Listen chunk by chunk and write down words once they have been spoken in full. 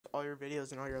all your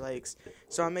videos and all your likes.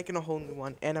 So I'm making a whole new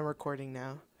one, and I'm recording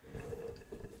now.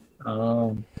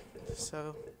 Um,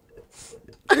 So.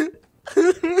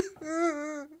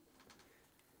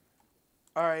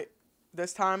 Alright.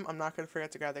 This time, I'm not going to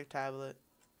forget to grab the tablet.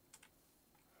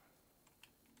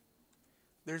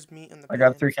 There's meat in the I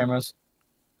got pan. 3 cameras.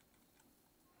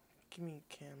 Give me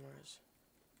cameras.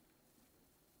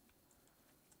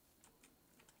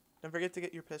 Don't forget to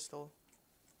get your pistol.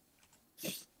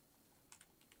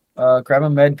 Grab a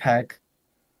med pack.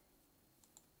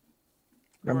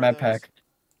 Grab a Where are med those? pack.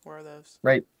 Where are those?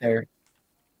 Right there.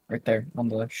 Right there on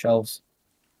the shelves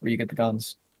where you get the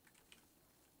guns.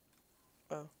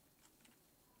 Oh,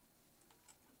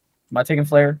 Am I taking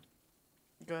flare?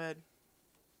 go ahead.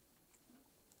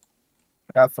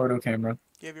 I got photo camera. Do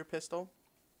you have your pistol?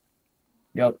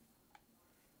 Yup.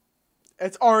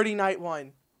 It's already night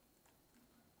one.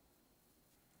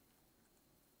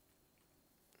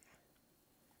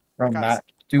 I Bro, got, Matt.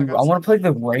 I Dude, I got want some to play meat.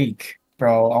 the rake,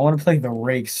 bro. I want to play the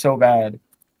rake so bad.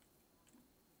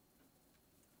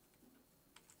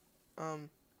 Um,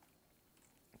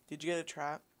 did you get a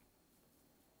trap?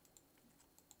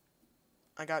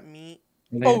 I got meat.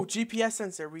 Really? Oh, GPS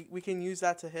sensor. We can use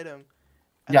that to hit him.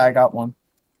 And Yeah, I then, got one.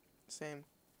 same.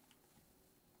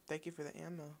 Thank you for the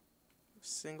ammo.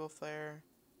 Single flare.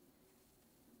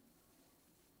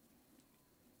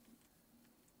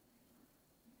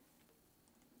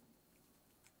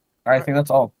 All right, I Alright, think that's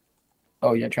all.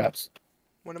 Oh, yeah, traps.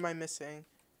 what am I missing?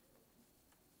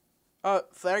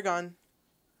 Flare gun.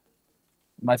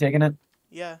 Am I taking it?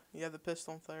 Yeah, the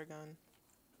pistol and flare gun.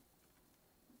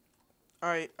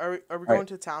 Alright, are we All right, going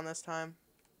to town this time?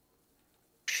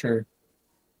 sure.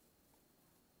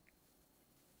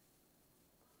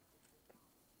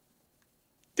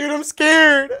 Dude, I'm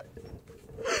scared.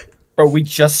 Bro, we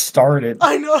just started.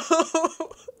 I know.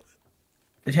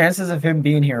 The chances of him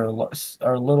being here are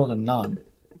little to none.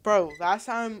 Bro, last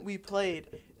time we played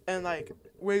and like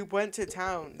we went to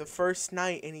town the first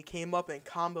night and he came up and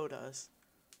comboed us.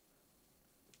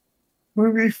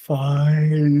 We'll be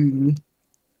fine.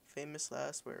 Famous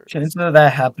last words. Chances of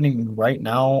that happening right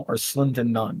now are slim to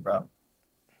none, bro.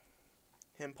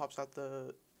 Him pops out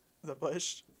the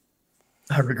bush.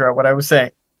 I regret what I was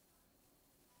saying.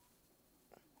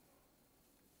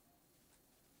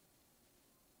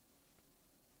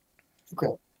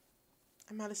 Cool.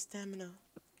 I'm out of stamina.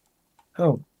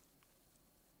 Oh,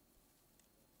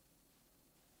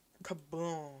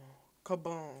 Kaboom.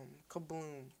 Kaboom.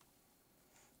 Kaboom.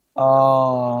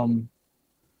 um,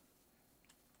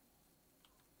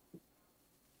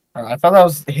 I thought that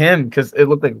was him because it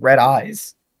looked like red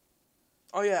eyes.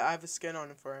 Oh yeah, I have a skin on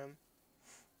him for him.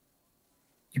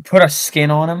 You put a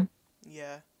skin on him?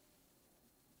 Yeah.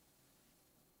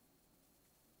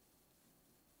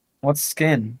 What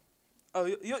skin? Oh,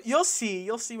 you'll see.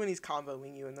 You'll see when he's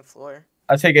comboing you in the floor.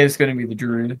 I think it's gonna be the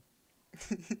druid.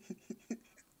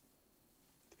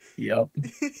 Yep.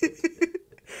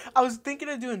 I was thinking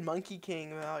of doing Monkey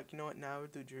King, but like, you know what? Now we'll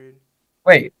do Druid.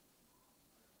 Wait.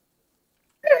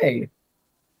 Hey.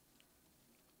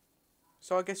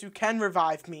 So I guess you can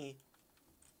revive me.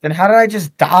 Then how did I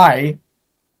just die?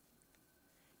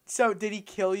 So did he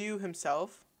kill you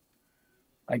himself?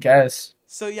 I guess.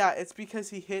 So yeah, it's because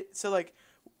he hit. So like,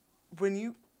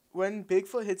 when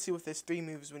Bigfoot hits you with his 3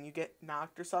 moves, when you get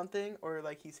knocked or something, or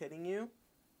like he's hitting you,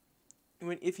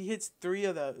 if he hits 3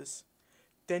 of those,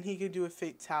 then he can do a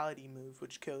fatality move,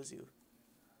 which kills you.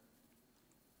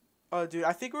 Oh, dude,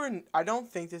 I think we're in. I don't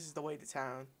think this is the way to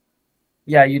town.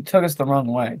 Yeah, you took us the wrong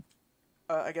way.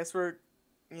 I guess we're,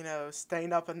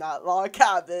 staying up in that log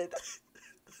cabin.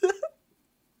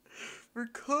 We're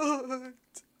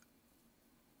cooked.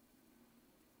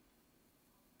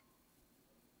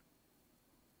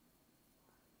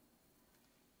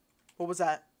 What was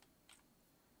that?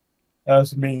 That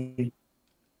was me.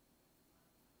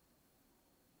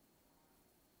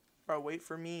 Bro, wait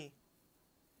for me.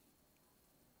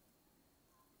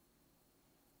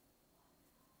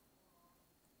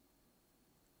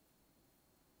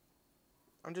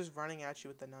 I'm just running at you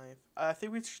with the knife. I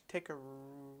think we should take a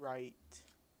right.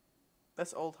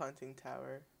 That's Old Hunting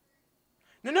Tower.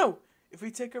 No, no! If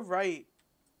we take a right,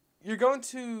 you're going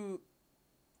to...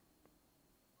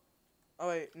 Oh,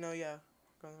 wait. No, yeah.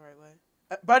 Going the right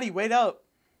way. Buddy, wait up!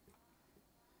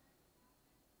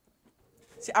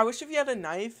 See, I wish if you had a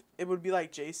knife, it would be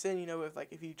like Jason,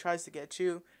 if he tries to get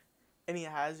you and he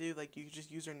has you, like, you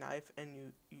just use your knife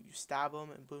and you stab him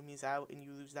and boom, he's out and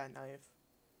you lose that knife.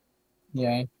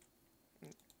 Yeah.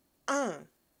 Uh.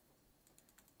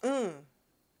 Uh.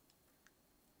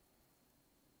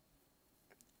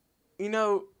 You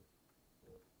know,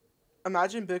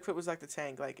 Imagine Bigfoot was like the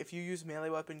tank. Like, if you use melee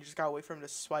weapon, you just gotta wait for him to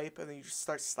swipe, and then you just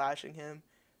start slashing him.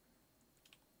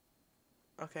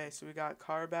 Okay, so we got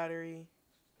car battery.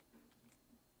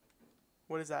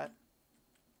 What is that?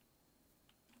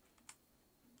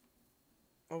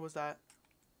 What was that?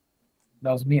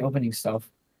 That was me opening stuff.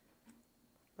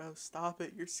 Bro, stop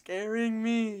it. You're scaring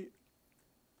me.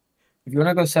 If you want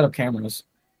to go set up cameras.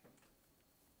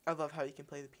 I love how you can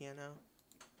play the piano.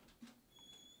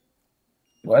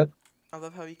 What? I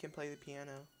love how you can play the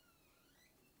piano.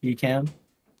 You can?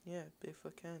 Yeah,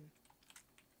 Bigfoot can.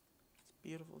 It's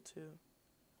beautiful, too.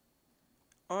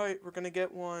 Alright, we're gonna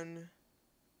get one.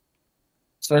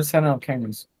 Start setting up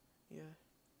cameras. Yeah.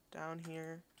 Down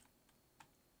here.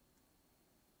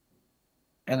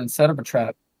 And then set up a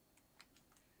trap.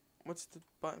 What's the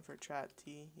button for trap?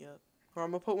 T. Yep. Or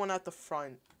I'm gonna put one at the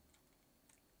front.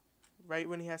 Right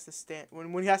when he has to stand.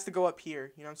 When he has to go up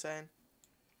here. You know what I'm saying?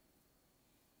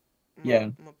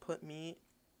 I'm gonna put meat.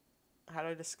 How do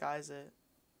I disguise it?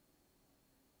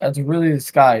 That's really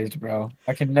disguised, bro.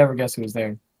 I can never guess who was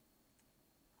there.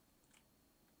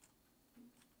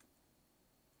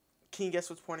 Can you guess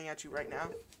what's pointing at you right now?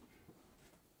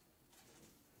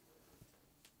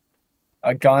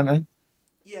 A gun.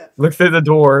 Yeah. Look through the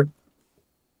door.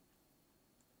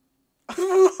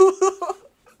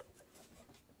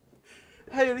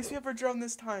 Hey, at least we have our drone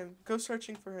this time. Go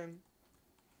searching for him.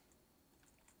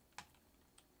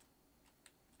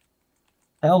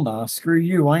 Hell no. Screw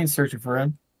you. I ain't searching for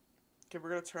him. Okay, we're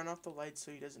gonna turn off the lights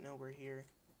so he doesn't know we're here.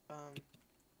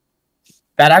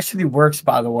 That actually works,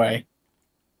 by the way.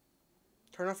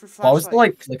 Turn off your Why was the flashlight.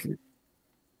 light flicker?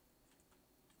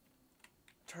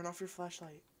 Turn off your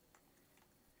flashlight.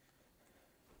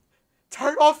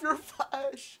 Turn off your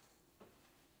flash.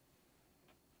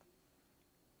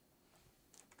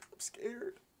 I'm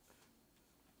scared.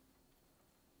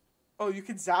 Oh, you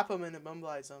can zap him and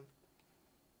immobilize him.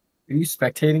 Are you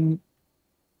spectating?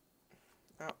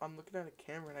 I'm looking at a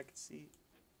camera and I can see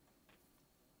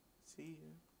you.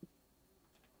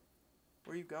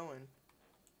 Where are you going?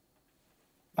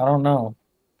 I don't know.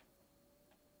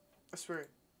 I swear,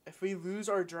 if we lose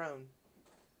our drone,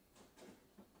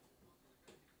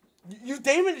 you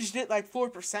damaged it like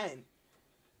 4%.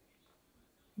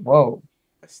 Whoa.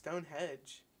 A stone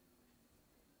hedge.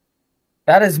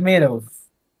 That is made of...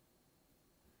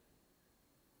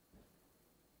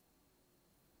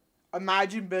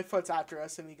 Imagine Bigfoot's after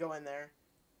us and we go in there.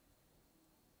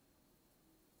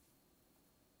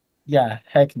 Yeah,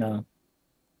 heck no.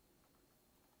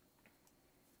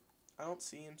 I don't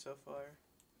see him so far.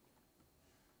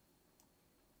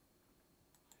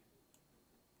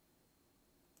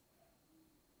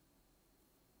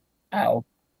 Ow.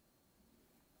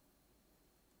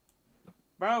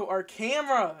 Bro, our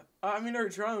camera. Our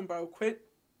drone, bro. Quit.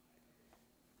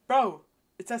 Bro,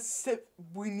 it's a sip.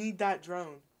 We need that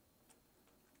drone.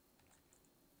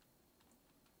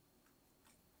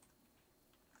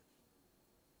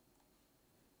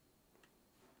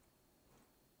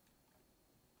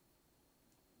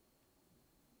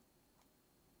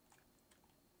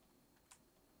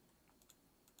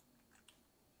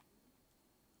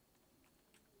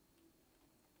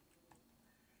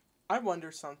 I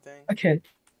wonder something. Okay.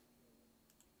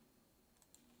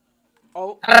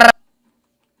 Oh. I'm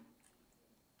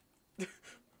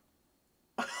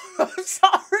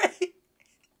sorry.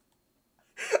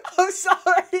 I'm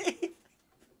sorry.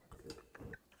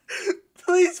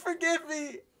 Please forgive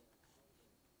me.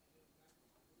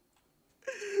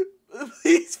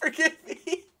 Please forgive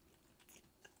me.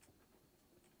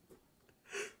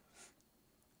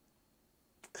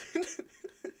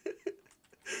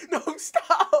 No,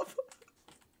 stop.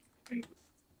 Please.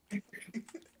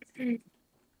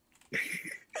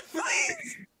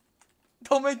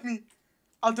 Don't make me.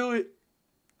 I'll do it.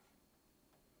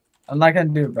 I'm not gonna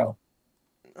do it, bro.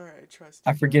 Alright, trust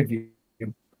I you. forgive you.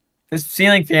 This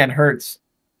ceiling fan hurts.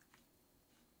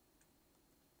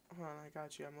 Hold on, I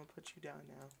got you. I'm gonna put you down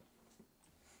now.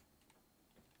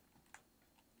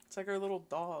 It's like our little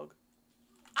dog.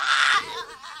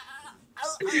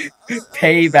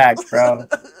 Payback, bro.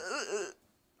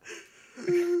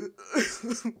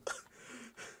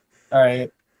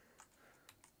 Alright.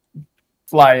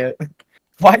 Fly it.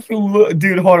 Why you look?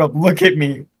 Dude, hold up. Look at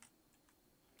me.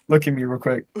 Look at me real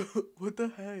quick. What the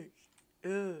heck?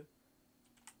 Ew.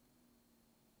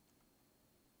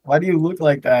 Why do you look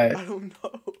like that? I don't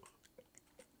know.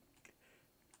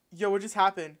 Yo, what just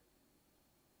happened?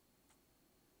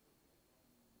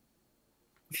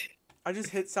 I just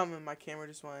hit something and my camera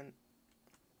just went.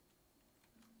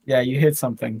 Yeah, you hit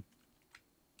something.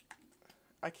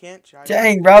 I can't drive.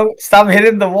 Dang, bro. Stop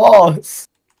hitting the walls.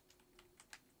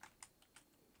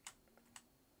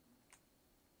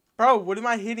 Bro, what am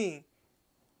I hitting?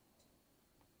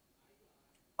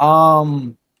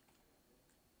 Um,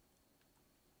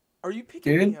 Are you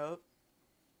picking me dude,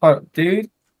 up?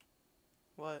 dude,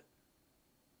 What?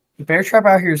 the bear trap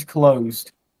out here is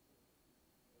closed.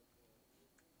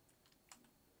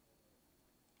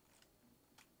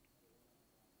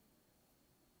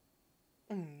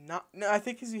 Not. No, I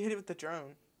think because you hit it with the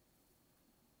drone.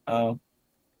 Oh,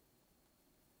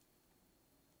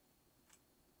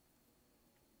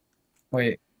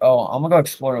 wait. Oh, I'm gonna go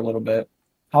explore a little bit.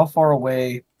 How far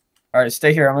away? All right,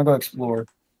 stay here. I'm gonna go explore.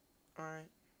 All right.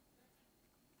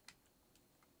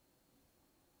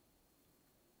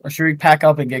 Or should we pack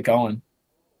up and get going?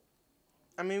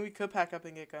 I mean, we could pack up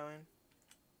and get going.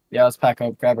 Yeah, let's pack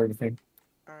up, grab everything.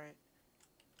 All right.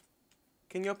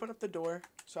 Can you open up the door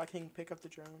so I can pick up the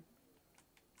drone?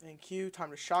 Thank you.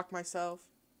 Time to shock myself.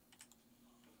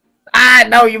 Ah,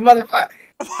 no, you motherfucker!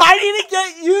 Why did it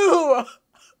get you?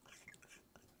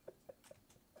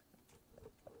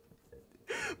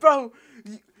 Bro,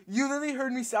 you literally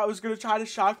heard me say I was going to try to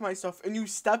shock myself, and you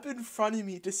step in front of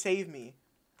me to save me.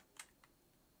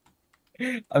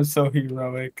 I'm so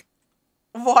heroic.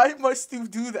 Why must you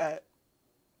do that?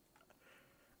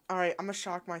 Alright, I'm going to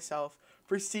shock myself.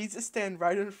 Proceeds to stand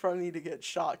right in front of me to get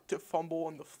shocked, to fumble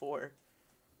on the floor.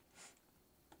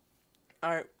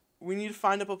 Alright, we need to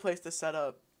find up a place to set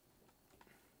up.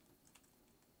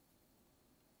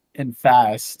 And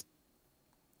fast.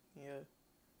 Yeah.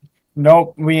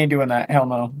 Nope, we ain't doing that. Hell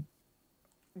no.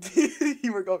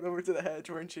 You were going over to the hedge,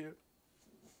 weren't you?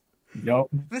 Yup.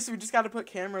 Listen, we just got to put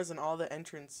cameras in all the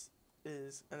entrances,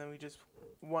 and then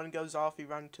one goes off, we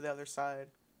run to the other side.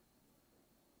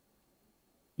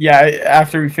 Yeah,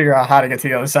 after we figure out how to get to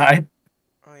the other side.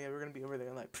 Oh yeah, we're gonna be over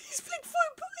there like, please,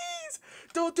 Bigfoot, please!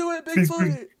 Don't do it, Please,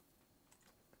 Bigfoot!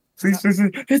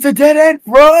 please. It's a dead end,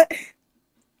 bro!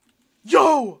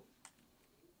 Yo!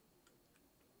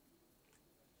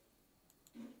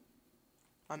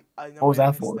 I know What was I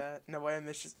that missed for? that. No way,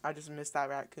 I just missed that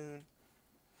raccoon.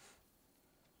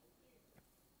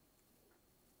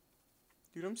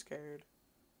 Dude, I'm scared.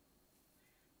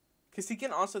 Because he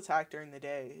can also attack during the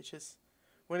day. It's just,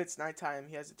 when it's nighttime,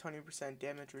 he has a 20%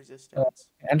 damage resistance.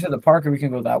 Enter the park or we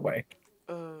can go that way.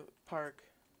 Park.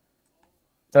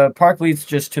 The park leads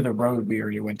just to the road we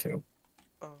already went to.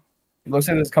 Oh. It looks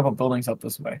like there's a couple buildings up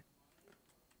this way.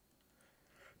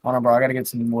 Hold on, bro. I gotta get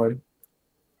some wood.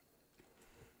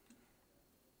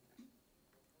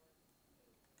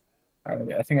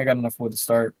 Alright, I think I got enough wood to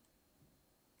start.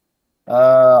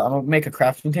 I'm gonna make a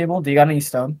crafting table. Do you got any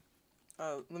stone?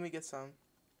 Let me get some.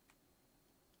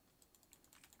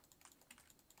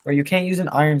 Or you can't use an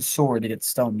iron sword to get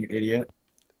stone, you idiot.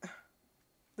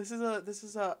 This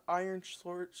is a iron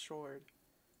sword.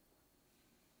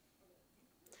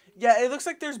 Yeah, it looks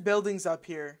like there's buildings up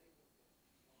here.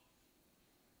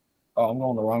 Oh, I'm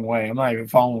going the wrong way. I'm not even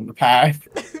following the path.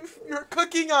 You're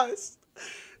cooking us!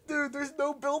 Dude, there's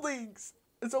no buildings!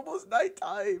 It's almost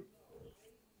nighttime.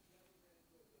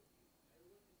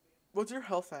 What's your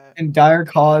health at? In dire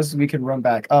cause, we can run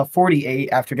back. 48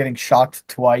 after getting shocked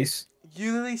twice.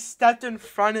 You literally stepped in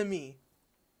front of me.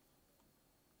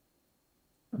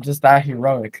 I'm just that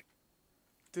heroic.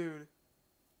 Dude,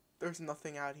 there's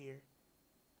nothing out here.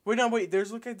 Wait, no, wait.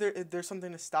 There's there's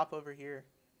something to stop over here.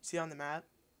 See on the map?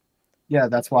 Yeah,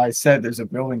 that's why I said there's a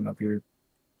building up here.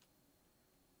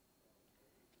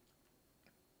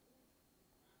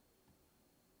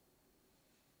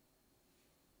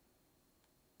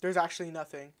 There's actually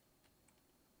nothing.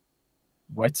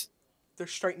 What? There's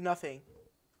straight nothing.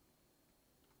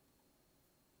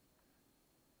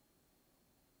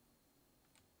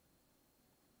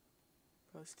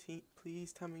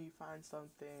 Please tell me you find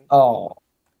something. Oh,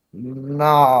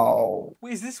 no.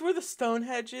 Wait, is this where the stone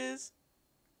hedge is?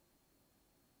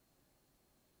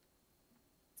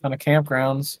 Ton of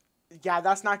campgrounds. Yeah,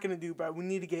 that's not gonna do, bro. We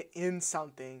need to get in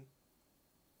something.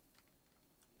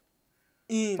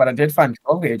 But I did find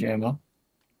 12 gauge ammo.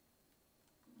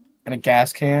 And a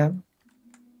gas can.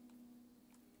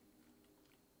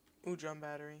 Ooh, drum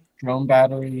battery. Drone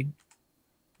battery.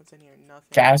 What's in here? Nothing.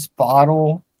 Gas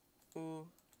bottle. Ooh,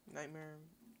 nightmare.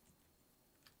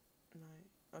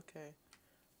 Okay.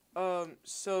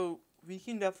 So we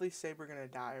can definitely say we're gonna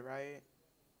die, right?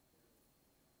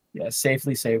 Yeah,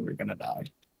 safely say we're gonna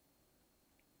die.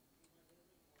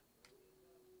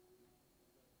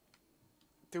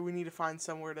 Do we need to find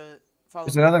somewhere to follow?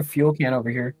 There's another fuel can over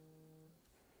here.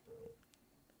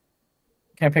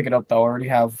 Can't pick it up though. I already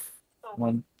have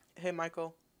one. Hey,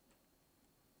 Michael.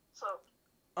 So,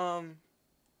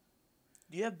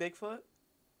 Do you have Bigfoot?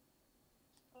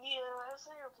 yeah, I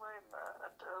see you're playing that.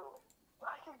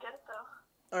 I can get it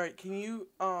though. All right, can you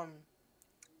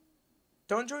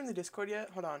don't join the Discord yet?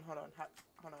 Hold on. Hold on.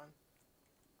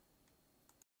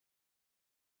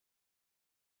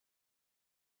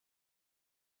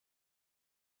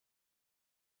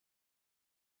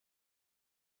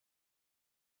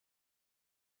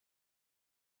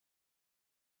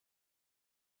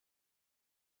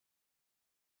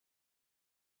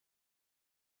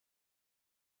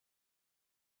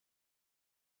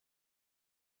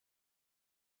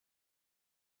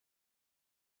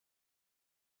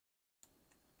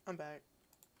 I'm back.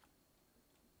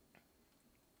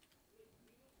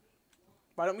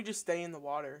 Why don't we just stay in the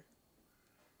water?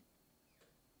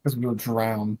 Because we'll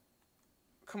drown.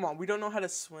 Come on, we don't know how to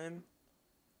swim.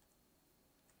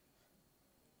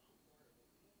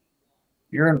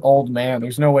 You're an old man.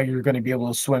 There's no way you're going to be able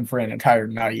to swim for an entire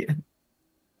night.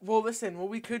 Well, listen, what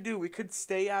we could do, we could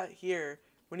stay out here.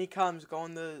 When he comes, go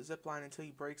on the zip line until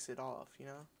he breaks it off, you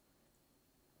know?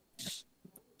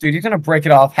 Dude, he's going to break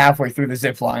it off halfway through the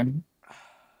zip line.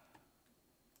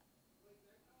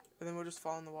 And then we'll just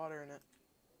fall in the water in it.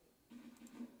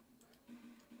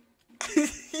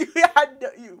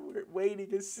 You were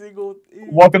waiting a single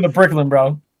thing. Welcome to Brooklyn,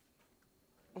 bro.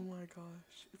 Oh my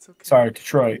gosh, it's okay. Sorry,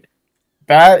 Detroit.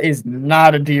 That is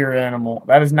not a deer animal.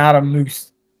 That is not a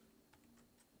moose.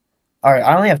 Alright,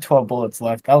 I only have 12 bullets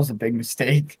left. That was a big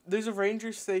mistake. There's a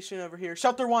ranger station over here.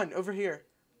 Shelter 1, over here.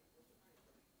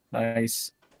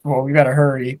 Nice. Well, we gotta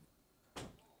hurry.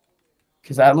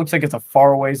 Because that looks like it's a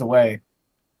far ways away.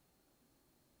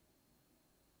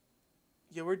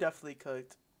 Yeah, we're definitely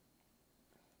cooked.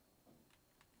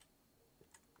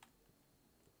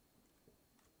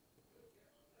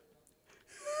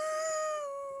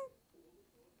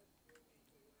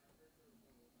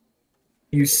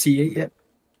 You see it yet?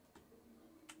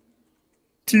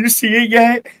 Do you see it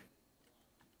yet?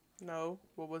 No,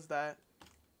 what was that?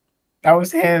 That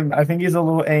was him. I think he's a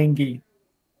little angry.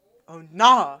 Oh,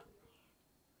 nah.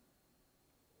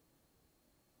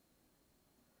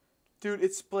 Dude,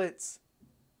 it splits.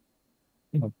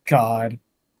 Oh, God.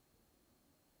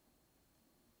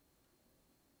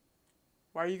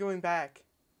 Why are you going back?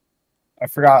 I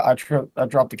forgot. I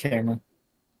dropped the camera.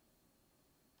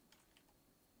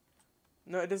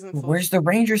 No, it doesn't. Where's the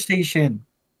ranger station?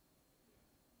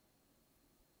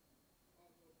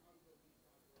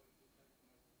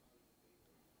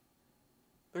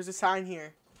 There's a sign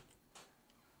here.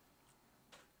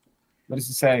 What does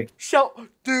it say?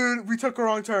 Dude, we took a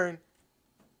wrong turn.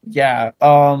 Yeah,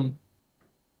 I'm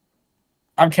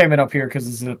camping up here because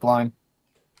of the zip line.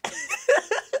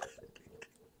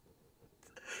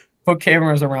 Put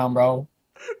cameras around, bro.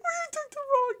 We took the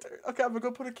wrong turn. Okay, I'm gonna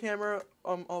go put a camera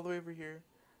all the way over here.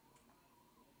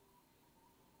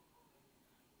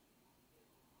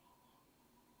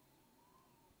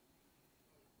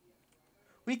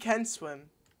 We can swim.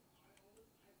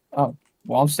 Oh,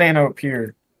 well, I'm staying up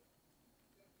here.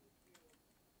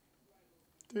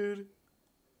 Dude.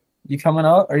 You coming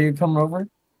up? Are you coming over?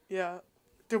 Yeah.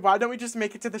 Dude, why don't we just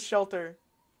make it to the shelter?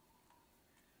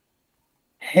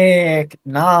 Heck,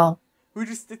 nah. We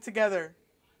just stick together.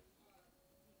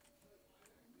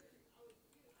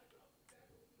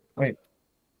 Wait.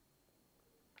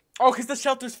 Oh, because the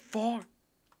shelter's far.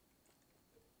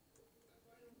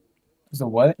 Is it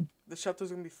what? The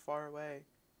shelter's gonna be far away.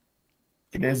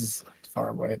 It is far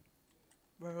away.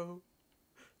 Bro.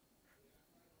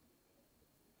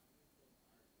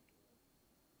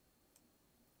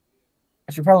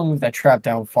 I should probably move that trap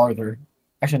down farther.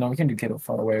 Actually, no, we can get it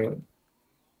far away.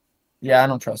 Yeah, I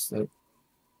don't trust it.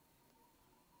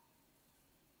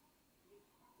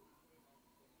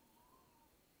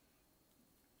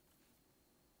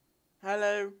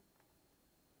 Hello.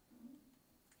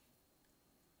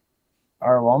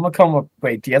 Alright, well, I'm gonna come up.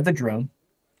 Wait, do you have the drone?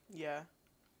 Yeah.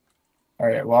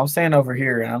 Alright, well, I'm staying over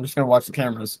here, and I'm just gonna watch the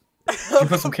cameras. You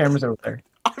put some cameras over there.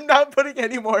 I'm not putting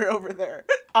any more over there.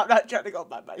 I'm not trying to go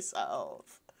by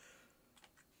myself.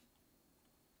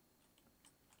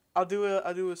 I'll do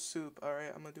a swoop,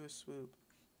 alright? I'm gonna do a swoop.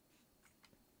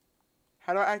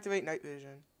 How do I activate night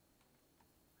vision?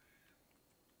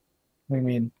 What do you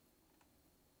mean?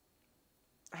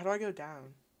 How do I go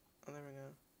down? Oh, there we go.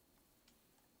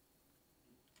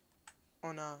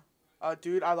 Oh, no.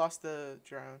 Dude, I lost the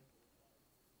drone.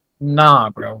 Nah,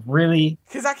 bro. Really?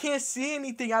 Because I can't see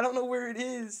anything. I don't know where it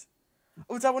is.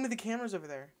 Oh, it's at one of the cameras over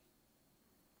there.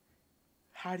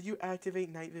 How do you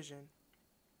activate night vision?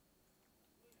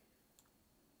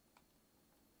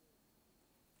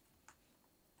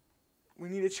 We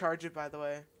need to charge it, by the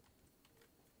way.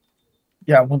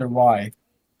 Yeah, I wonder why.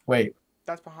 Wait.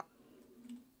 That's behind.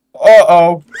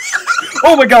 Uh-oh.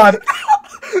 Oh, my God.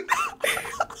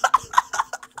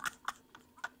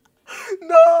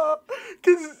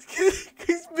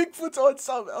 on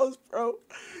something else, bro.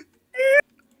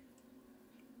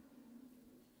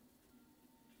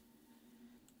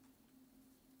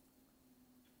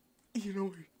 You know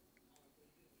where?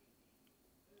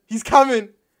 He's coming.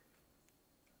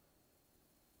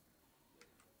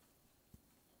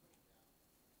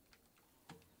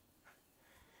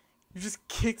 You just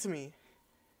kicked me,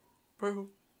 bro.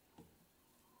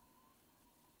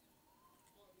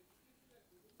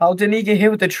 How didn't he get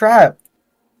hit with the trap?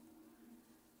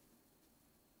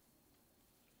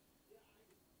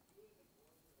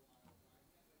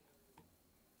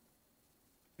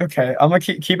 Okay, I'm gonna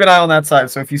keep an eye on that side.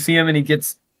 So if you see him and he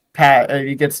gets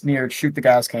he gets near, shoot the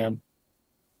gas can.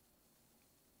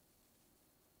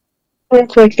 Real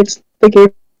quick, it's the game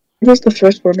was the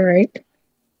first one, right?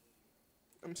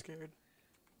 I'm scared.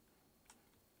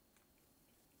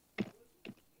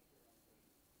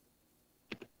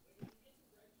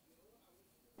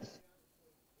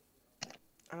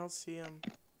 I don't see him.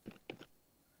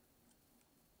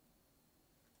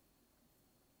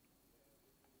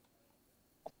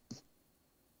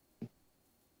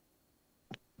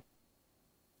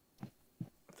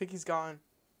 I think he's gone.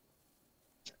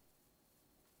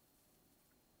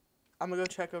 I'm gonna go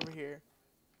check over here.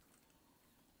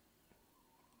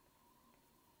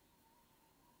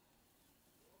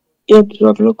 Yeah,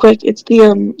 real quick, it's the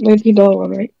 $19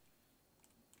 one, right?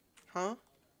 Huh?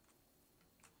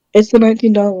 It's the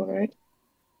 $19 one, right?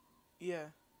 Yeah.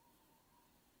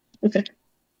 Okay.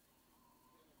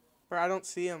 Bro, I don't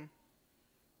see him.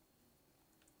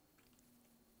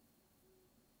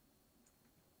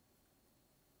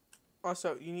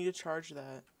 Also, you need to charge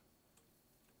that.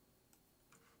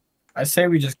 I say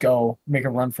we just go make a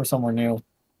run for somewhere new.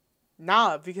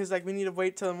 Nah, because like we need to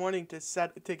wait till the morning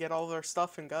to get all of our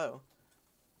stuff and go.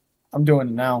 I'm doing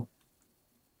it now.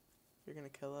 You're gonna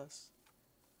kill us.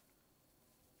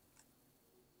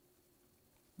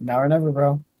 Now or never,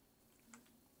 bro.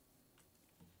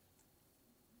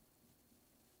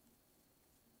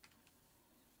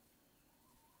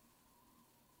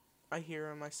 I hear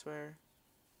him, I swear.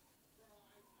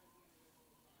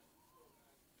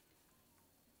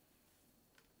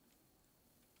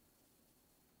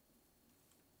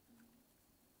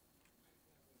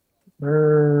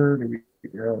 Where do we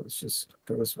go? Let's just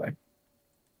go this way.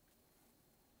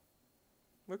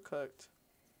 We're cooked.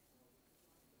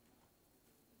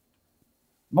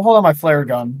 I'm gonna hold on my flare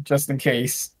gun just in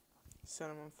case.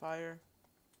 Set him on fire.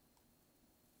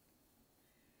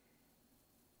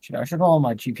 I should hold on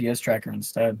my GPS tracker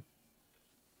instead.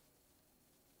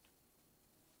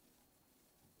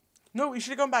 No, we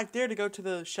should have gone back there to go to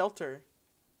the shelter.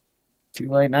 Too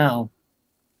late now.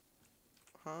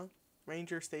 Huh?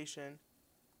 Ranger station.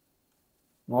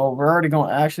 Well, we're already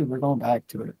going. Actually, we're going back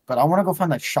to it. But I want to go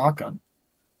find that shotgun.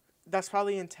 That's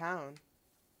probably in town.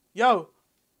 Yo!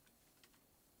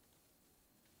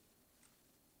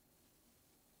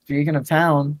 Speaking of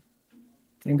town,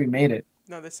 I think we made it.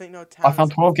 No, this ain't no town. I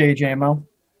found 12 gauge ammo.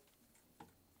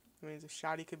 I mean, the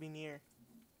shotty could be near.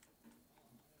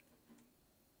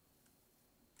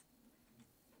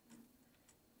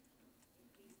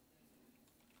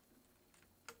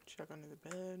 Check under the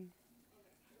bed.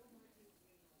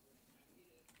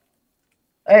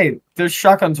 Hey, there's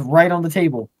shotguns right on the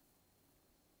table.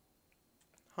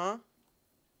 Huh?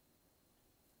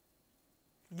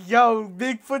 Yo,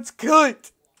 Bigfoot's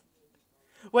cooked!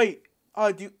 Wait,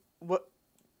 what?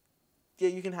 Yeah,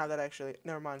 you can have that actually.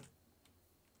 Never mind.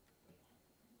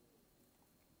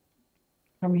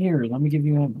 Come here, let me give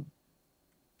you ammo.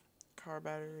 Car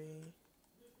battery.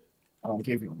 I'll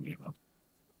give you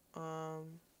ammo.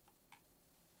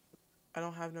 I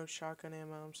don't have no shotgun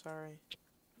ammo, I'm sorry.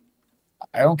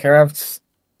 I don't care.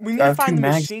 We need I to have find two the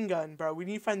mags. machine gun, bro. We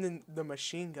need to find the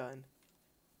machine gun.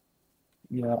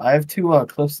 Yeah, I have 2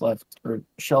 clips left. Or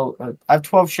shell. I have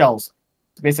 12 shells.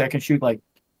 So basically, I can shoot like.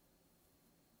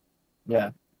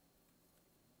 Yeah.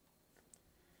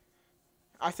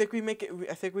 I think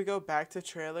we go back to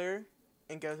trailer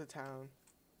and go to town.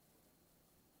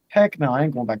 Heck no, I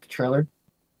ain't going back to trailer.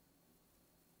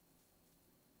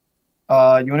 You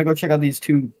want to go check out these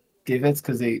 2 divots?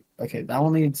 Because okay, that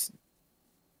one needs.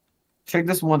 Check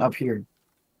this one up here.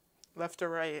 Left or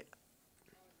right?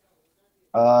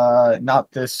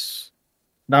 Not this.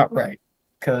 Not right.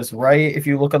 Because right, if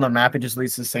you look on the map, it just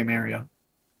leads to the same area.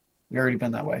 We already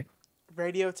been that way.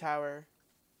 Radio tower.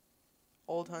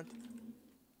 Old Hunt.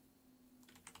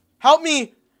 Help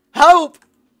me! Help!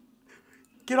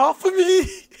 Get off of me!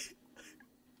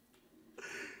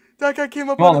 That guy came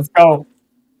up Come on, let's go.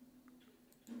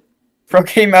 Bro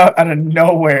came out of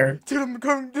nowhere. Dude, I'm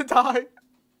going to die.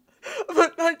 I'm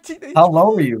at 19 HP. How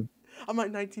low are you? I'm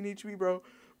at 19 HP, bro.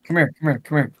 Come here, come here,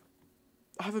 come here.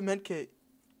 I have a med kit.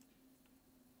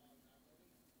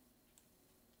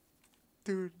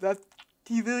 Dude,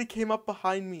 he literally came up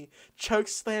behind me. Chuck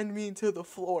slammed me into the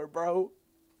floor, bro.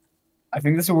 I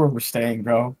think this is where we're staying,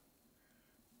 bro.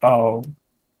 Oh,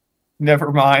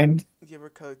 never mind. Yeah, we're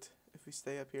cooked if we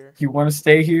stay up here. You want to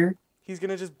stay here? He's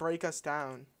gonna just break us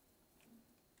down.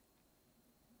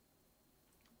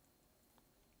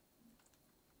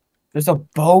 There's a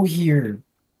bow here.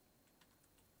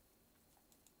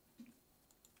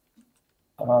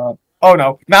 Oh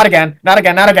no, not again, not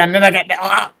again, not again, not again.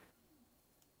 Ah!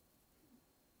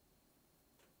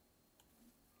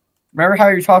 Remember how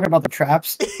you were talking about the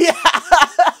traps?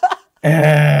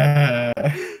 Yeah.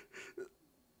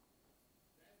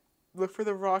 Look for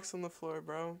the rocks on the floor,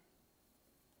 bro.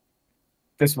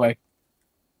 This way.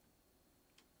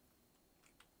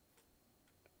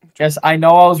 Yes, I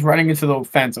know I was running into the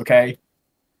fence, okay?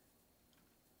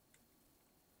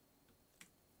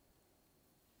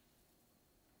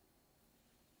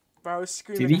 Bro, I was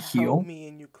screaming, Did he help heal? me,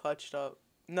 and you clutched up.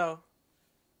 No.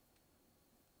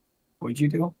 What'd you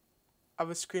do? I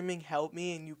was screaming, help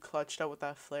me, and you clutched up with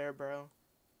that flare, bro.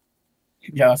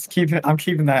 Yes, I'm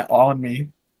keeping that on me.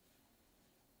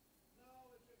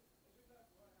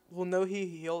 Well, no, he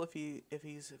heal if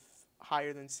he's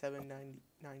higher than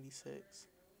 796.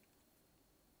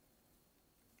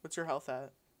 What's your health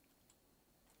at?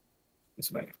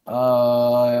 This way.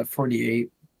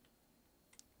 48.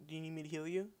 Do you need me to heal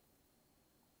you?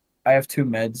 I have 2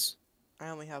 meds. I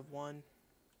only have 1.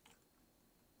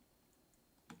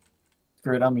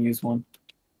 Great, I'm gonna use one.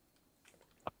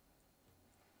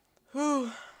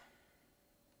 Whew.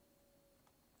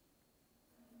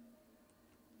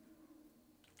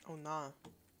 Oh, nah.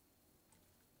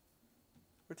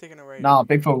 We're taking a right. Nah,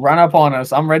 Bigfoot, run up on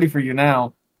us. I'm ready for you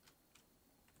now.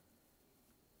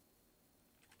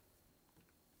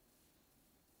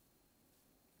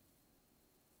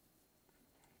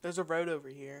 There's a road over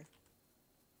here.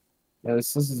 Yeah,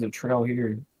 this is a trail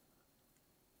here.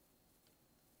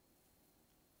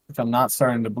 Which I'm not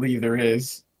starting to believe there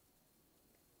is.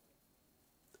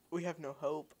 We have no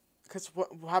hope. Because what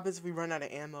happens if we run out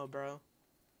of ammo, bro?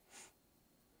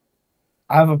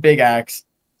 I have a big axe.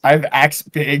 I have axe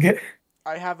big.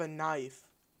 I have a knife.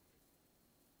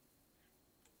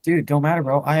 Dude, don't matter,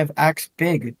 bro. I have axe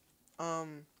big.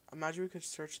 Imagine we could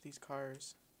search these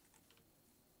cars.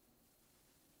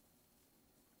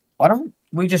 Why don't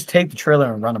we just take the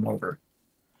trailer and run them over?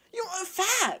 You know,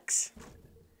 facts!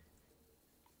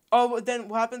 Oh, but then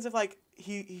what happens if, like,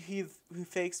 he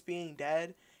fakes being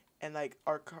dead, and, like,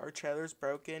 our trailer's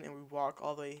broken, and we walk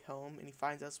all the way home, and he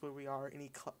finds us where we are, and he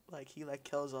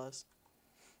kills us.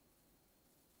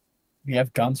 We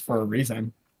have guns for a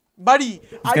reason. Buddy,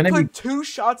 I gonna put 2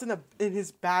 shots in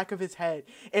his back of his head,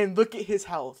 and look at his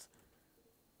health.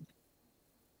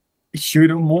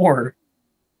 Shoot him more.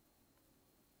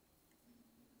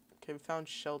 Okay, we found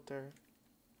shelter.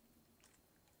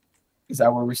 Is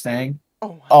that where we're staying?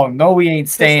 Oh my. Oh no, we ain't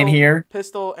staying here.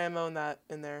 Pistol ammo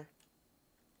in there.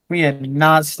 We are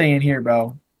not staying here,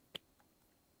 bro.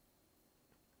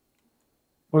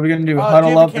 What are we gonna do?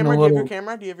 Huddle up in a little. Do you have your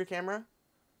camera? Do you have your camera?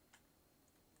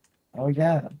 Oh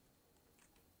yeah.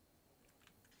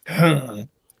 I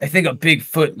think a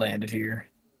Bigfoot landed here.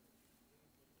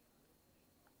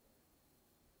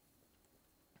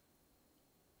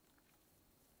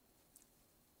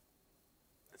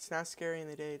 It's not scary in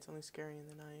the day, it's only scary in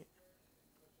the night.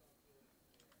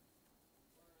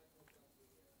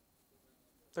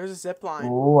 There's a zip line.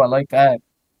 Oh, I like that.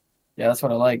 Yeah, that's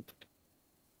what I like.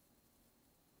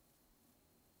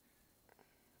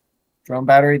 Drone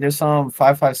battery, there's some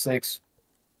 5.56.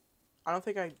 I don't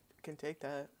think I can take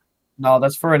that. No,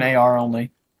 that's for an AR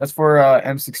only. That's for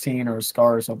M16 or a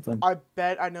SCAR or something. I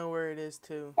bet I know where it is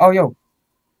too. Oh, yo.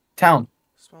 Town.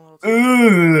 Small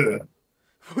little town. Ugh.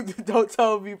 Don't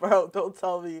tell me, bro. Don't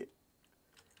tell me.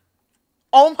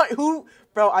 Oh my, who?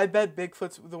 Bro, I bet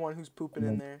Bigfoot's the one who's pooping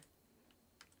in there.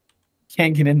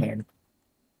 Can't get in there.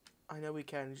 I know we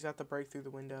can. We just have to break through the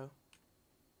window.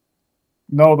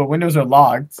 No, the windows are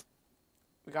locked.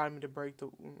 We got him to break the.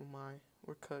 Oh my,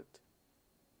 we're cooked.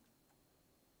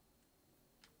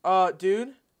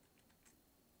 Dude.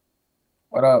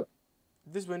 What up?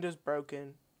 This window's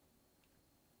broken.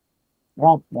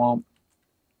 Womp womp.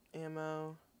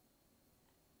 Ammo.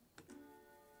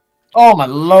 Oh my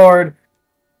lord.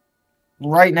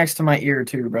 Right next to my ear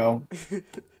too, bro.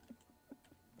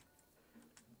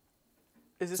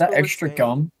 Is Is that extra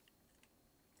gum?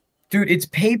 Dude, it's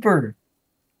paper.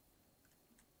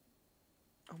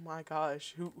 Oh my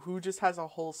gosh, who just has a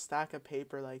whole stack of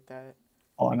paper like that?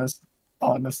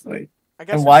 Honestly. I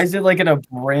guess And we're why is it like in a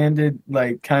branded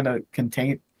like kind of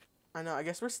contain? I know. I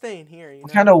guess we're staying here. You What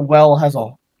know. kind of well has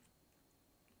a?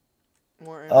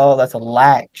 More Oh, ammo. that's a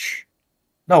latch.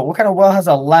 No, what kind of well has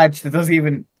a latch that doesn't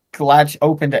even latch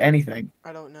open to anything?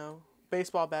 I don't know.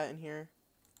 Baseball bat in here.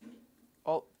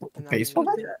 Oh, and now Baseball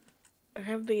bat? I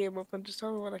have the game open. Just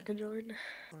tell me when I can join.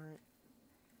 Alright.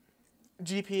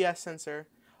 GPS sensor.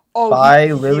 Oh, Buy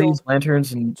he lilies, healed.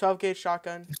 lanterns, and 12 gauge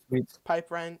shotgun. sweets. Pipe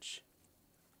wrench.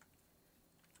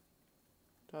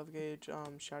 12 gauge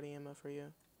shoddy ammo for you.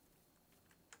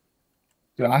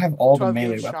 Dude, I have all the 12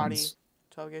 melee gauge shoddy. weapons.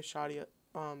 12 gauge shoddy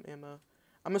ammo.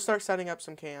 I'm gonna start setting up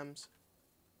some cams.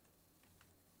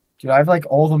 Dude, I have like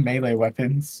all the melee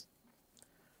weapons.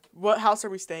 What house are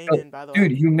we staying Oh, in, by the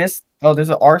dude, way? you missed. Oh, there's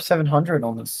an R700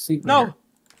 on the seat. No! Here.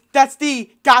 That's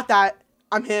D! Got that!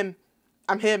 I'm him.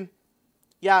 I'm him.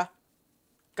 Yeah.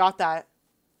 Got that.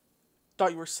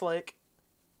 Thought you were slick.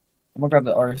 I'm gonna grab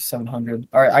the R700.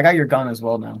 All right, I got your gun as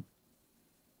well now.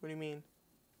 What do you mean?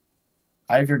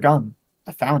 I have your gun.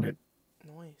 I found it.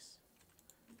 Nice.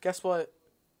 Guess what?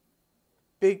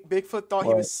 Bigfoot thought he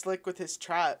What? was slick with his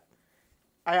trap.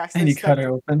 I And accidentally you cut stepped. it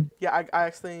open. Yeah, I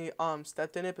accidentally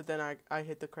stepped in it, but then I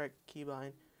hit the correct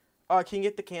keybind. Can you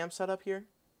get the cam set up here?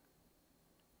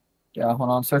 Yeah, hold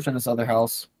on. I'm searching this other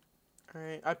house. All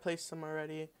right, I placed some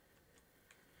already.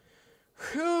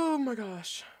 Oh my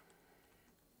gosh.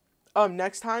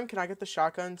 Next time, can I get the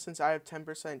shotgun since I have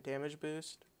 10% damage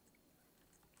boost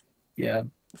Yeah,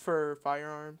 for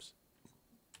firearms?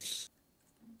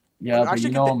 yeah, I but you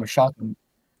should get know the- I'm a shotgun.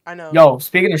 I know. Yo,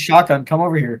 speaking of shotgun, come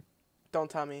over here. Don't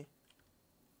tell me.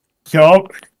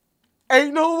 Yup.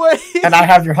 Ain't no way. And I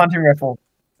have your hunting rifle.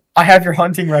 I have your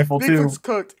hunting rifle too. Bigfoot's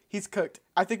cooked. He's cooked.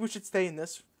 I think we should stay in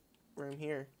this room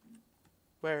here.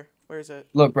 Where? Where is it?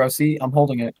 Look, bro. See, I'm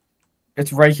holding it.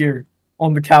 It's right here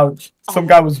on the couch. Some Oh,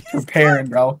 guy was he's preparing,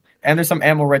 bro. And there's some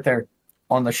ammo right there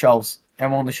on the shelves.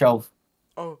 Ammo on the shelf.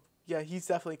 Oh, yeah, he's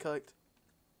definitely cooked.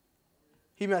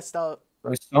 He messed up.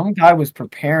 Bro, some guy was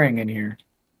preparing in here.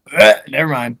 Never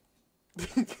mind.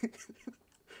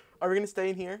 Are we gonna stay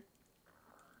in here?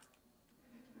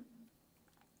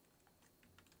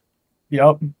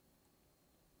 Yup.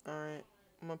 All right.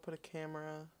 I'm gonna put a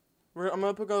camera. I'm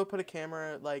gonna go put a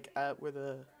camera like at where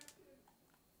the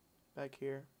back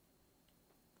here.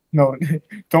 No,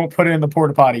 don't put it in the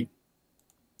porta potty.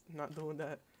 I'm not doing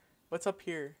that. What's up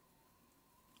here?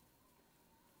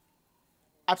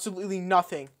 Absolutely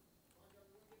nothing.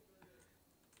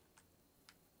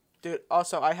 Dude,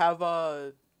 also I have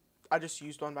I just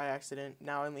used one by accident.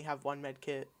 Now I only have one med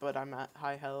kit, but I'm at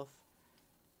high health.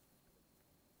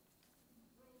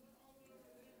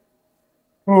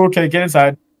 Okay, get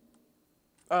inside.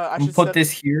 I We'll should put set-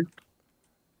 this here.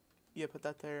 Yeah, put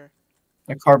that there.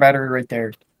 A car battery right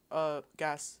there.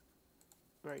 Gas.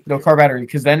 Right. No here. car battery,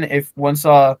 because then if once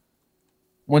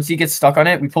he gets stuck on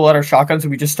it, we pull out our shotguns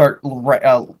and we just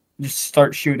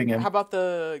start shooting him. How about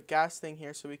the gas thing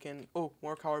here so we can... Oh,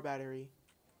 more car battery.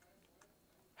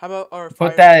 How about our fire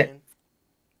Put that- engine?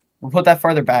 We'll put that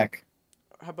farther back.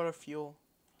 How about our fuel?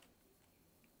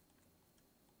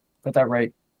 Put that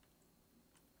right.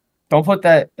 Don't put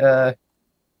that.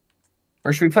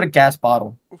 Or should we put a gas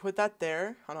bottle? We put that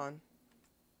there. Hold on.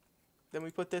 Then we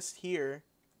put this here.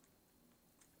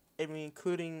 And we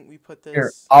put this...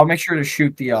 Here, I'll make sure to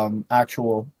shoot the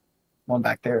actual one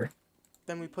back there.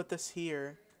 Then we put this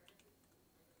here.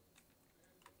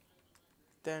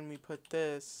 Then we put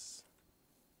this...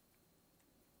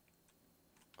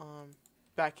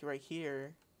 back right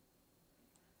here.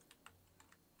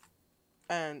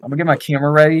 And... I'm gonna get my camera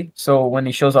ready so when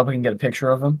he shows up, I can get a picture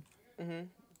of him.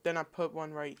 Then I put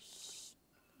one right...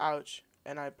 Ouch.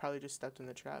 And I probably just stepped in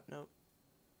the trap. Nope.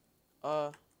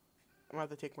 I'm gonna have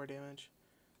to take more damage.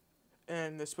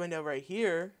 And this window right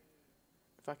here,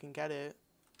 if I can get it,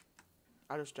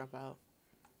 I'll just jump out.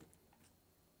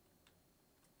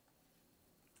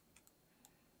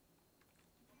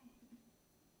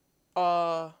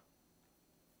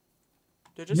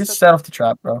 Did I You just step- set off the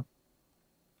trap, bro.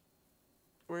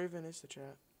 Where even is the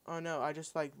trap? Oh no, I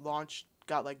just like launched,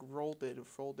 got like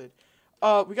folded.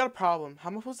 We got a problem. How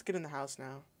am I supposed to get in the house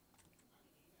now?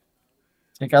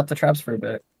 Take out the traps for a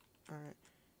bit. Alright.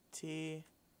 T.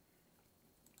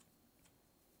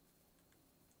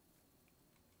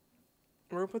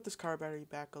 We're gonna put this car battery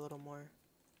back a little more.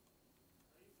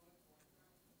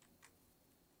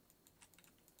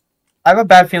 I have a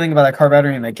bad feeling about that car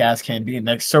battery and that gas can being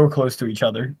like so close to each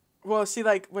other. Well, see,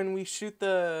 like when we shoot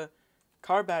the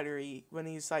car battery, when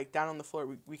he's like down on the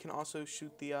floor, we can also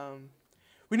shoot the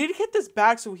We need to get this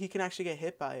back so he can actually get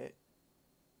hit by it.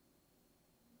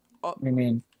 What do you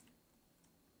mean?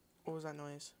 What was that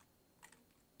noise?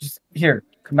 Just here.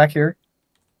 Come back here.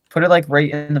 Put it like right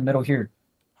in the middle here.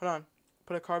 Hold on.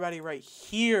 Put a car battery right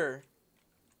here.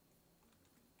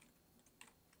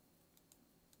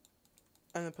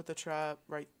 And then put the trap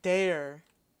right there.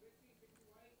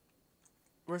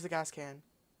 Where's the gas can?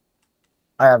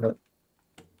 I have it.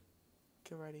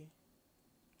 Get ready.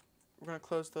 We're gonna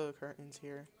close the curtains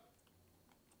here.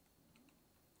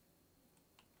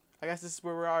 I guess this is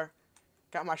where we are.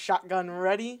 Got my shotgun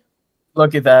ready.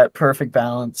 Look at that. Perfect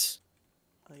balance.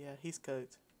 Oh yeah, he's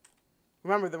cooked.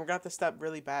 Remember, then we're gonna have to step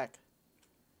really back.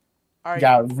 Alright.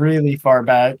 Got really far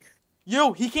back.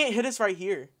 Yo, he can't hit us right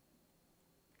here.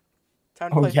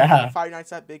 Time to Oh, play yeah. Five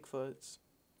Nights at Bigfoot's.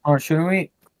 Or shouldn't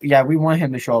we? Yeah, we want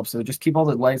him to show up, so just keep all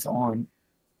the lights on.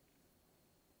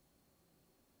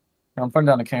 I'm putting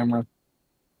down the camera.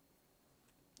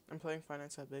 I'm playing Five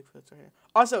Nights at Bigfoot's right here.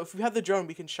 Also, if we have the drone,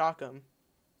 we can shock him.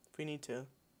 If we need to.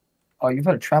 Oh, you've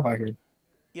got a trap out here.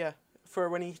 Yeah. For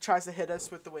when he tries to hit us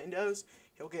with the windows,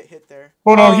 he'll get hit there.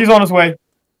 Oh no, he's on his way.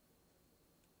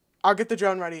 I'll get the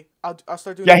drone ready. I'll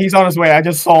start doing Yeah, he's on his way. I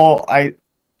just saw.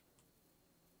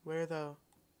 Where though?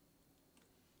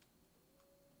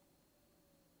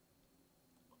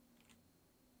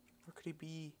 Where could he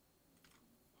be?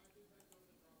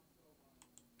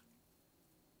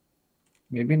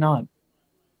 Maybe not.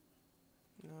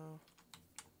 No.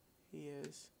 He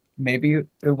is. Maybe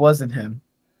it wasn't him.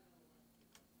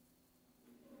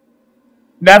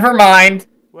 Never mind.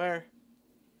 Where?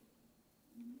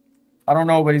 I don't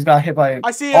know, but he's got hit by.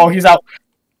 I see him. Oh, he's out.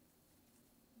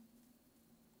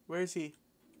 Where is he?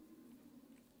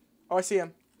 Oh, I see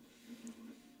him.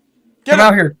 Get Come him!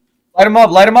 out here. Light him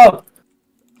up. Light him up.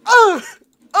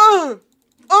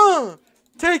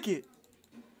 Take it.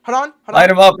 Hold on.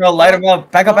 Light him up, bro. Light him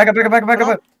up. Back up, back up, back up, back up, back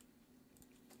up.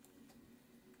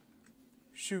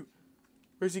 Shoot.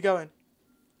 Where's he going?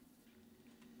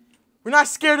 We're not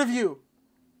scared of you.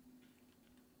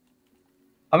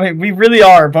 I mean, we really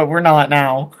are, but we're not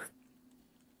now.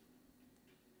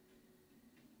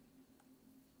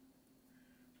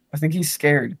 I think he's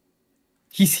scared.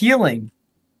 He's healing.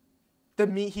 The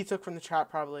meat he took from the trap,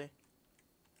 probably.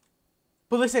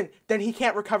 But listen, then he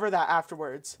can't recover that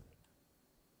afterwards.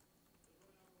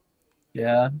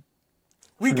 Yeah.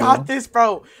 We True. got this,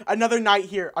 bro. Another night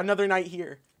here. Another night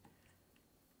here.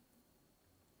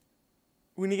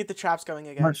 We need to get the traps going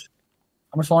again. How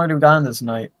much longer do we got in this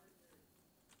night?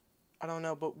 I don't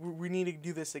know, but we need to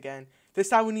do this again. This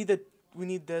time we need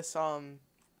this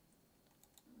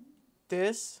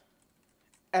this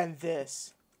and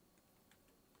this.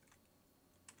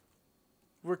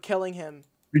 We're killing him.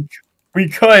 We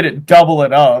could double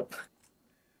it up.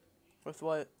 With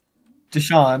what?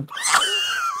 Deshaun.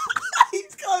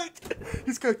 He's cooked.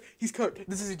 He's cooked. He's cooked.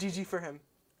 This is a GG for him.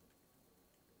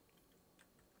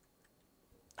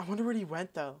 I wonder where he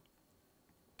went though.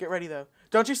 Get ready though.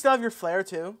 Don't you still have your flare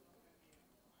too?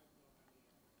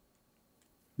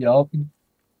 Yup.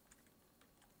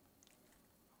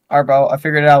 Alright, bro. I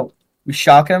figured it out. We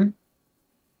shock him.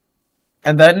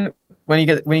 And then when he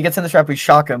gets in the trap, we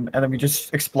shock him, and then we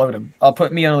just explode him. I'll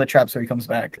put me on the trap so he comes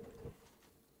back.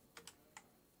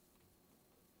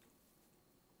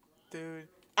 Dude.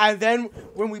 And then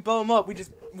when we blow him up, we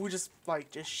just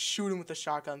shoot him with the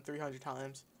shotgun 300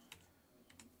 times.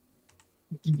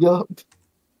 Yup.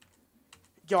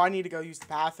 Yo, I need to go use the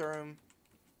bathroom.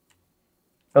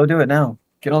 Go do it now.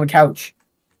 Get on the couch.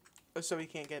 So he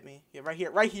can't get me. Yeah, right here.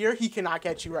 Right here, he cannot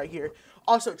get you right here.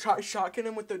 Also, try shotgun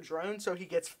him with the drone so he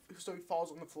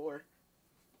falls on the floor.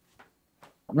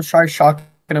 I'm gonna try shocking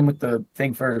him with the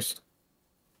thing first.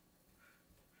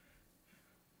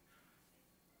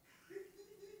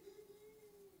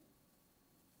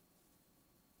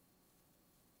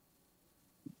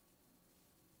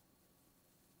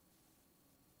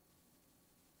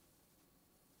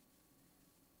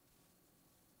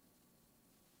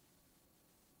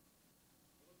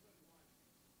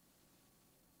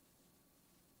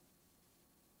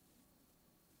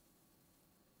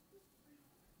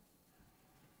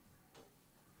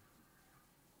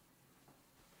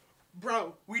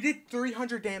 Bro, we did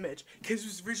 300 damage. Because it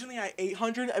was originally at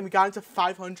 800 and we got into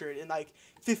 500 in like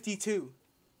 52.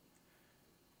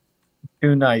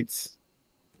 2 nights.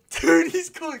 Dude, he's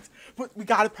cooked. But we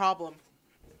got a problem.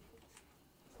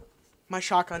 My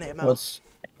shotgun ammo.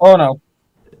 Oh no.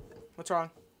 What's wrong?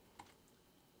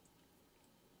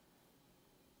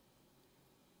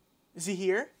 Is he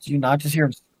here? Did you not just hear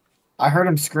him? I heard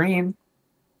him scream.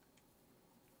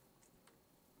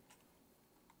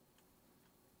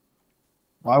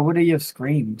 Why would he have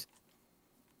screamed?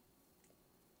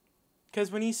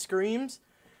 Because when he screams,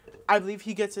 I believe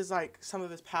he gets some of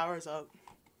his powers up.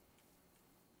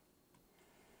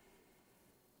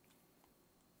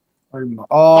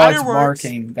 Oh, it's Fireworks.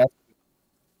 marking. That's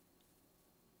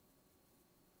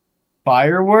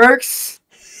fireworks.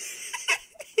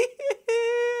 You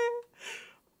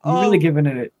really Oh, giving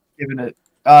it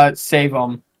save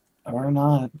them or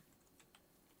not?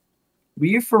 Were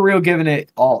you for real giving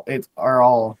it all? It's our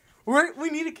all. we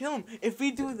need to kill him. If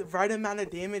we do the right amount of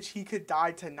damage, he could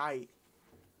die tonight.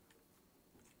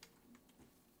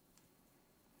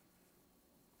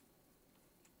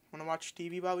 Wanna watch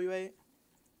TV while we wait?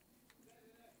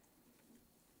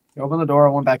 You open the door.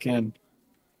 I went back in.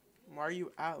 Why are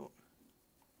you out?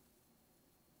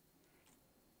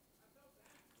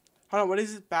 Hold on, what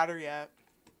is his battery at?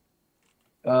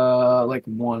 Like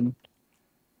one.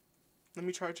 Let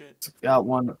me charge it. Got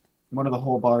one. One of the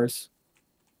whole bars.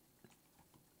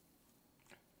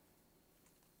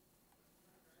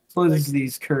 Close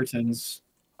these curtains.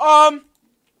 I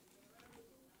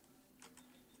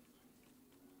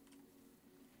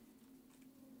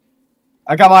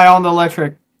got my eye on the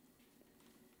electric.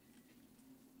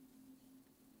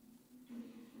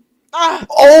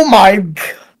 Oh my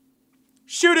god.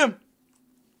 Shoot him!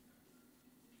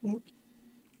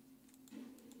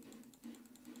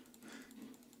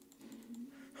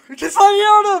 Just let me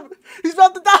on him! He's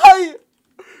about to die!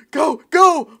 Go!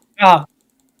 Go! Ah.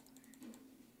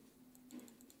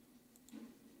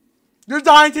 You're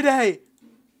dying today!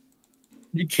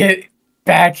 You get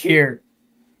back here.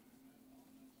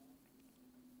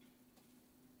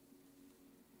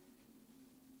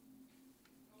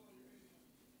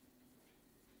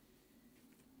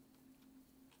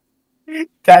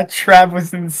 That trap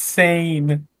was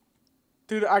insane.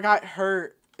 Dude, I got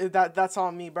hurt. That's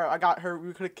on me, bro. I got hurt.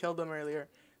 We could have killed him earlier.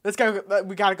 Let's go.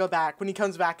 We gotta go back when he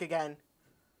comes back again.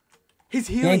 He's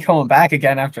He healing. ain't coming back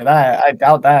again after that. I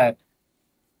doubt that.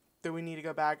 Dude, we need to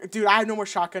go back. Dude, I have no more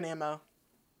shotgun ammo.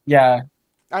 Yeah.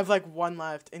 I have like one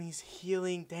left, and he's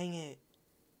healing. Dang it.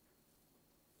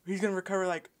 He's gonna recover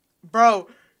like, bro.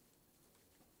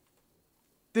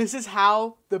 This is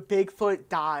how the Bigfoot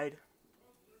died.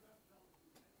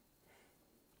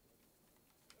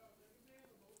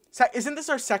 Isn't this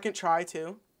our second try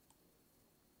too?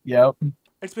 Yep.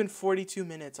 It's been 42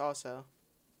 minutes also.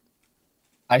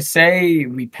 I say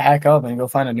we pack up and go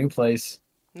find a new place.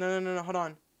 No. Hold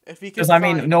on. If we can Because, I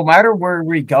mean, no matter where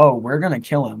we go, we're going to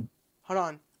kill him. Hold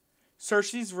on.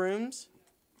 Search these rooms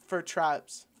for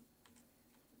traps.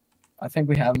 I think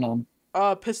we have none.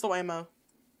 Pistol ammo.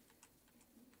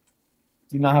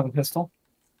 Do you not have a pistol?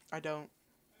 I don't.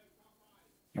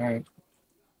 Alright.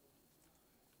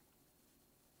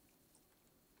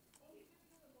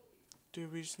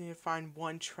 Dude, we just need to find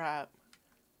one trap.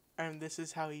 And this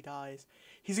is how he dies.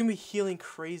 He's gonna be healing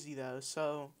crazy though,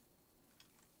 so.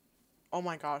 Oh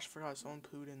my gosh, forgot someone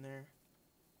pooed in there.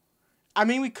 I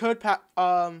mean, we could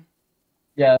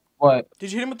Yeah, what?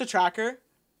 Did you hit him with the tracker?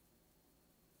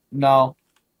 No.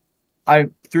 I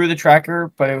threw the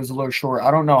tracker, but it was a little short.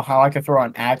 I don't know how I could throw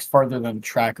an axe farther than the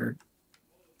tracker.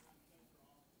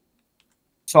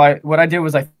 So what I did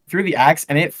was I threw the axe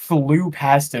and it flew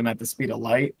past him at the speed of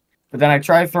light. But then I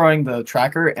tried throwing the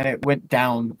tracker and it went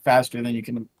down faster than you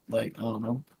can, like, I don't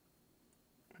know.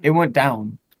 It went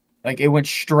down. Like, it went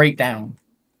straight down.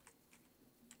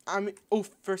 I mean, oh,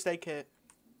 first aid kit.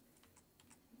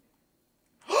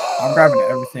 I'm grabbing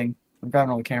everything. I'm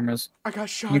grabbing all the cameras. I got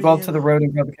shotty Can you go up ammo. to the road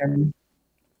and grab the camera?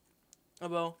 Oh,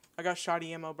 well, I got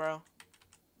shotty ammo, bro.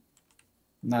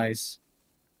 Nice.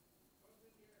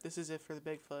 This is it for the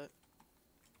Bigfoot.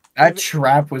 That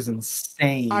trap was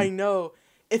insane. I know.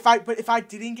 If I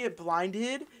didn't get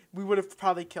blinded, we would have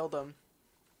probably killed him.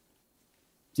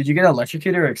 Did you get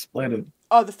electrocuted or exploded?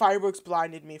 Oh, the fireworks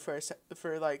blinded me for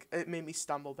like it made me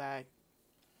stumble back.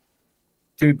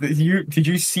 Dude, did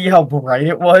you see how bright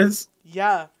it was?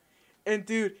 Yeah. And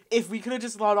dude, if we could have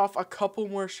just let off a couple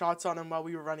more shots on him while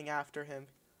we were running after him.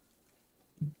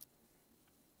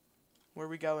 Where are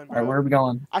we going, bro? Alright, where are we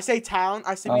going? I say town.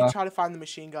 I say we try to find the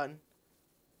machine gun.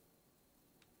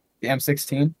 The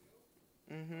M16?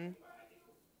 Mm-hmm.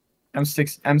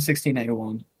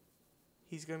 M16A1.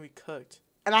 He's gonna be cooked.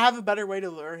 And I have a better way to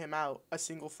lure him out. A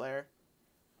single flare.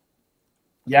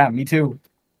 Yeah, me too.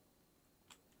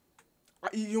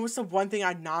 You know what's the one thing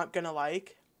I'm not gonna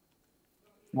like?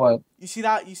 What? You see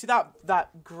that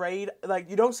gray, like,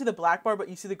 you don't see the black bar, but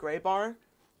you see the gray bar?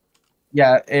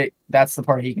 Yeah, that's the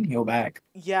part he can heal back.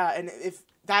 Yeah, and if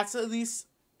that's at least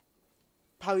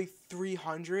probably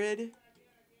 300,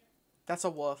 that's a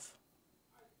wolf.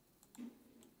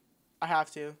 I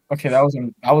have to. Okay, that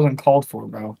wasn't called for,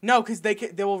 bro. No, because they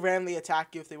will randomly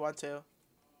attack you if they want to.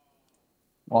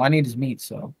 Well, I need his meat,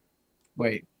 so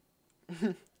wait.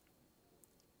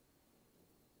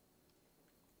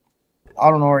 I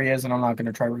don't know where he is, and I'm not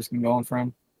gonna try risking going for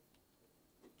him.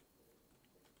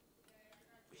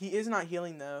 He is not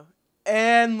healing though.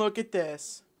 And look at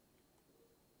this.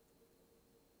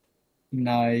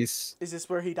 Nice. Is this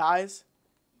where he dies?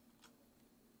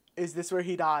 Is this where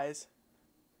he dies?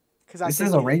 Because This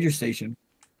is a ranger station.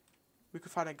 We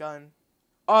could find a gun.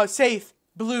 Safe.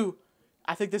 Blue.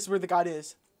 I think this is where the god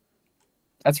is.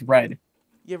 That's red.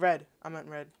 Yeah, red. I meant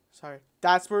red. Sorry.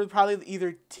 That's where probably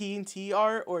either TNT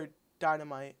are or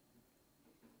dynamite.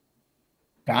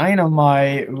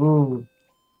 Dynamite. Ooh.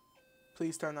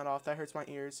 Please turn that off. That hurts my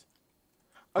ears.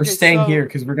 We're staying here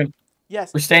because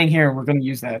Yes. we're staying here and we're gonna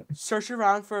use that. Search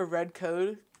around for a red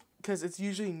code because it's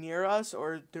usually near us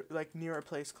or like near a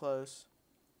place close.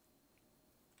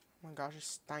 Oh my gosh, it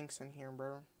stinks in here,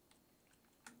 bro.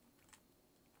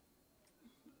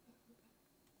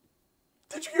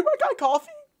 Did you give my guy coffee?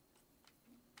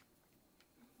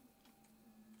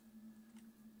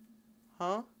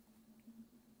 Huh?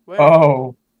 Where?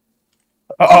 Oh.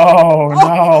 Oh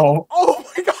no. Oh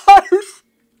my gosh!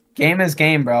 Game is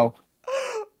game, bro.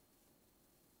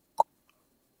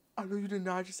 I know you did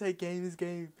not just say game is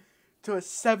game to a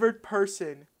severed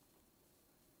person.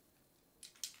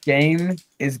 Game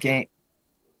is game.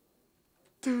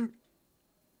 Dude.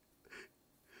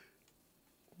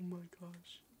 Oh my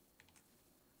gosh.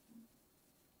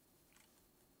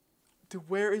 Dude,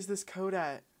 where is this code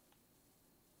at?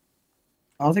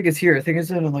 I don't think it's here. I think it's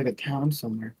in like a town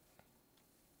somewhere.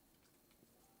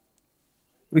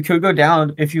 We could go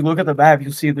down. If you look at the map,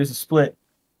 you'll see there's a split.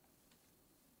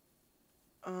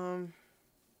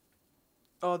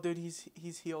 Oh, dude,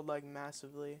 he's healed like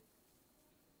massively.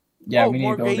 Yeah, oh, we need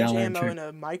more to go range down there. ammo in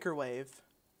a microwave.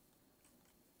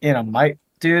 In a mic,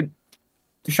 dude.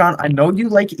 Deshaun, I know you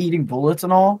like eating bullets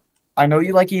and all. I know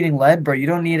you like eating lead, bro. You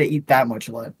don't need to eat that much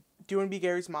lead. Do you want to be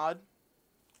Gary's mod?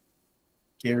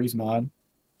 Gary's mod.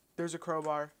 There's a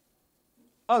crowbar.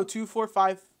 Oh,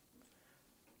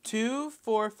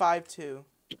 2452.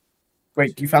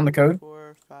 Wait, you found the code?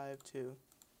 452.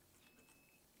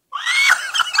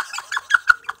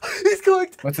 He's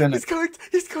cooked. What's in He's it? cooked.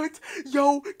 He's cooked.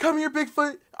 Yo, come here,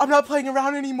 Bigfoot. I'm not playing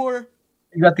around anymore.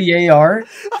 You got the AR?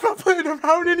 I'm not playing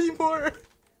around anymore.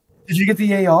 Did you get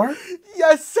the AR?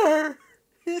 Yes, sir.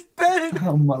 He's dead.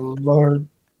 Oh my lord.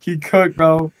 He cooked,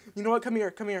 bro. You know what? Come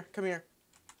here. Come here. Come here.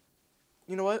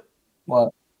 You know what?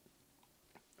 What?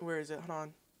 Where is it? Hold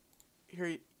on.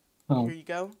 Here Oh. you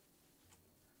go.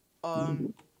 I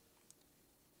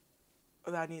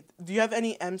need. Do you have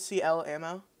any MCL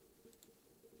ammo?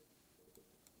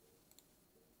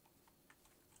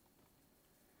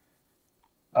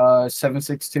 Uh,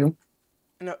 7.62.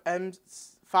 No,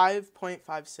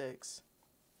 5.56.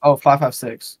 Oh,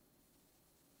 5.56.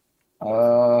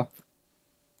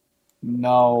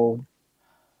 No.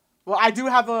 Well, I do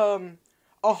have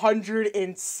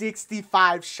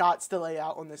 165 shots to lay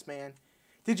out on this man.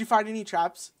 Did you find any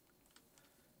traps?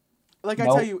 Like I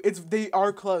Nope. tell you, they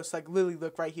are close. Like Lily,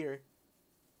 look right here.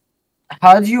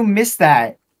 How'd you miss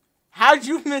that? How'd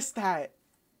you miss that?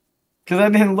 Because I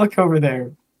didn't look over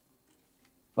there.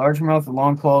 Large mouth with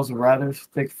long claws with rather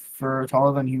thick fur,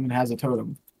 taller than human, has a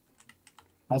totem.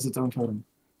 Has its own totem.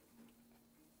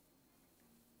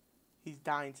 He's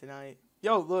dying tonight.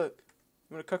 Yo, look.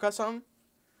 You want to cook us something?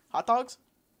 Hot dogs?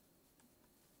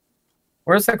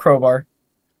 Where's the crowbar?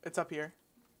 It's up here.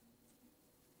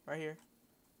 Right here.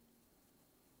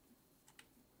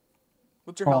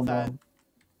 What's your health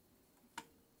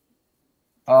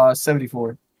at?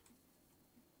 74.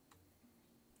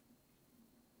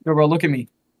 Yo, bro, look at me.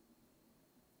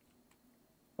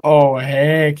 Oh,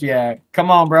 heck yeah. Come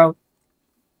on, bro.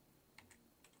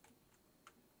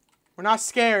 We're not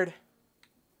scared.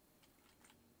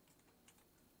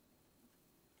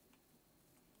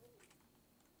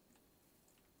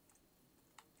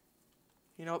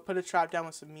 You know what? Put a trap down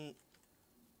with some meat.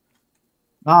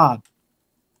 Nah.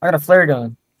 I got a flare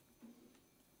gun.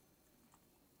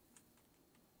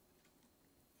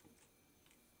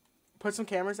 Put some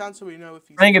cameras down so we know if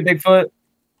he's Bring it, Bigfoot.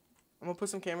 I'm gonna put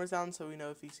some cameras down so we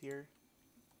know if he's here.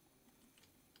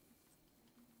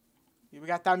 Yeah, we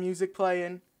got that music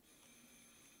playing.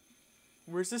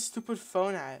 Where's this stupid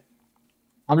phone at?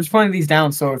 I'm just putting these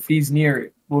down so if he's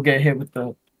near, we'll get hit with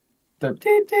the tip,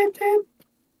 tip, tip.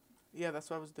 Yeah, that's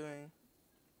what I was doing.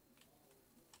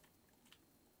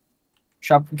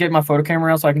 Shop, get my photo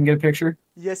camera out so I can get a picture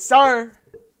Yes, sir.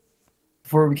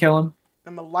 before we kill him.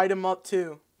 I'm gonna light him up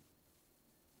too.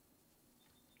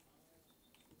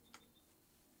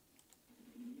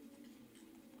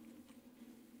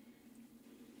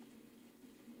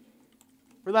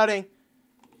 Reloading.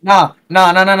 Nah.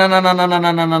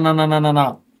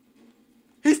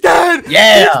 He's dead! dead!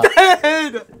 Yeah! He's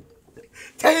dead!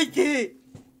 Take it!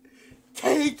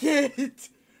 Take it!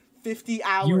 50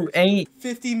 hours. You ain't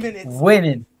 50 minutes.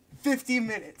 winning. 50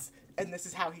 minutes. And this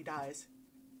is how he dies.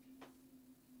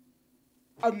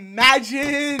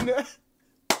 Imagine!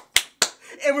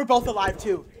 And we're both alive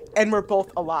too. And we're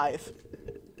both alive.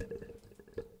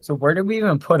 So where did we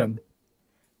even put him?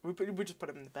 We just put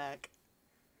him in the back.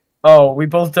 Oh, we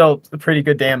both dealt pretty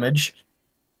good damage.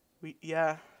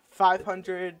 Yeah.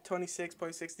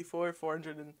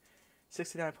 526.64,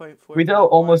 469.4. We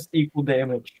dealt almost equal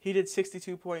damage. He did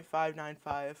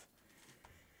 62.595.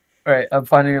 Alright, I'm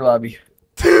finding your lobby.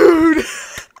 Dude!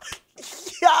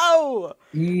 Yo!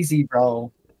 Easy,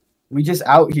 bro. We just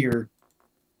out here.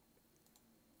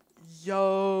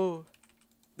 Yo.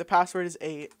 The password is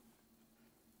 8.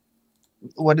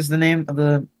 What is the name of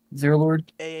the Zero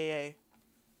Lord? AAA.